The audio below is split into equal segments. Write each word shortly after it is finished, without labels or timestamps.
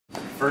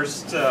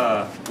first,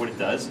 what it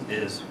does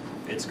is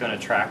it's going to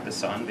track the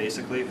sun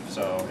basically,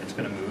 so it's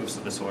going to move so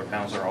the solar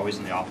panels are always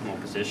in the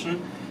optimal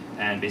position,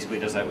 and basically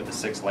does that with the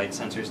 6 light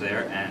sensors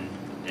there, and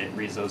it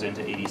reads those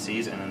into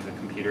ADCs, and then the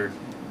computer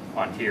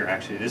on here,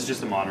 actually, this is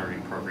just a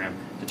monitoring program,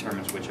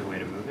 determines which way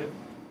to move it.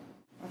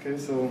 Okay,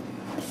 so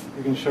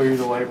we can show you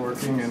the light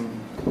working, and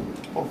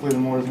hopefully the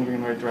motor's moving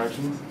in the right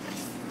directions.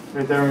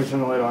 Right there, when we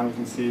turn the light on, you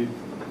can see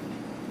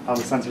how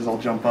the sensors all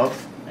jump up.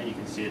 And you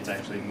can see it's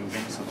actually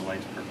moving, so the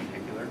light's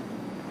perpendicular.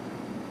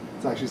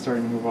 It's actually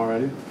starting to move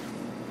already.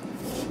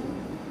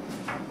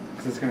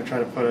 Because it's going to try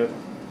to put it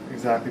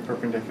exactly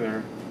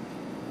perpendicular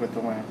with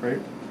the lamp,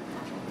 right?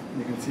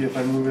 You can see if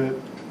I move it,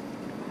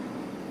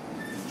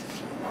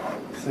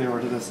 say over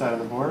to this side of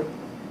the board,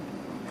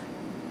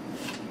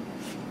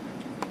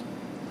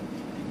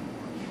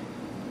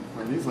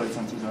 where these light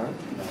sensors are.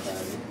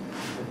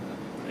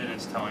 And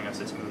it's telling us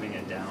it's moving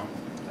it down.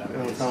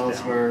 It'll tell us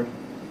where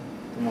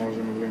the motors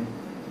are moving.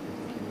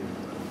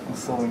 I'll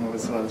slowly move it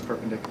so that it's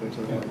perpendicular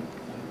to the light.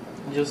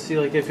 You'll see,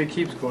 like, if it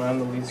keeps going on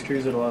the lead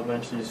screws, it'll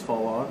eventually just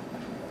fall off.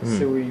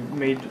 So we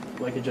made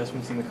like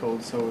adjustments in the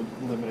code so it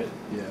would limit it,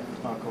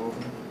 not go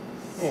over.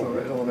 So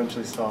it'll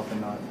eventually stop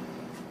and not.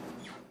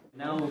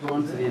 Now we'll go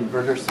into the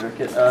inverter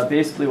circuit.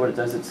 Basically what it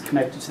does, it's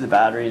connected to the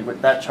battery,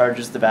 that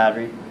charges the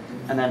battery.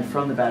 And then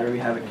from the battery we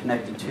have it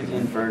connected to the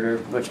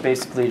inverter, which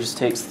basically just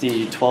takes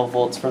the 12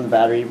 volts from the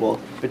battery,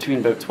 well, between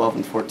about 12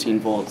 and 14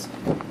 volts,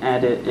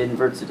 and it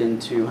inverts it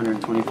into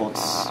 120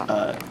 volts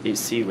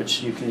AC,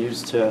 which you can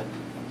use to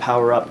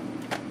power up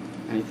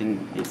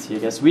anything AC, I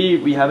guess.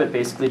 We have it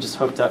basically just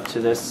hooked up to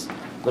this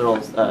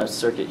little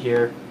circuit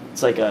here.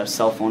 It's like a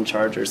cell phone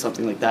charger or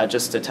something like that,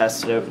 just to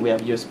test it out. We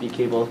have a USB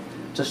cable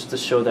just to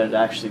show that it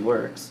actually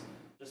works.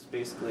 Just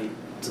basically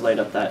to light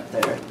up that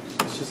there.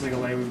 It's just like a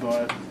light we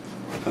bought.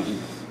 It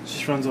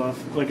just runs off,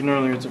 like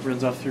normally it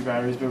runs off through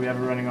batteries, but we have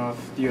it running off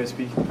the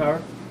USB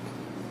power.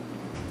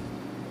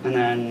 And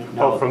then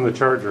from the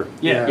charger.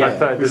 Yeah. I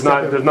thought there's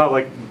not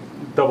like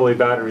AA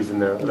batteries in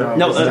there.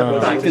 No,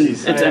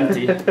 it's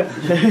empty. Okay.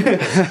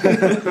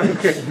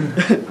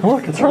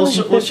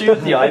 We'll shoot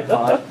the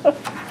iPod.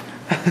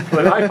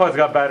 But the iPod's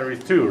got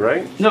batteries too,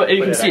 right? No,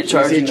 you can see it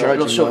charging.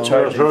 It'll show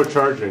charging. It'll show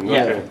charging.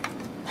 Yeah. Okay.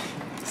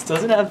 This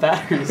doesn't have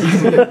batteries.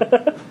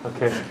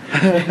 Okay.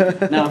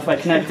 Now if I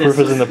connect this,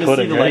 Proof is in the you'll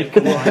pudding, see the light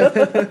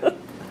right? come on.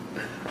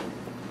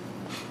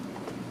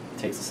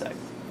 Takes a sec.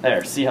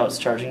 There, see how it's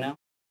charging now?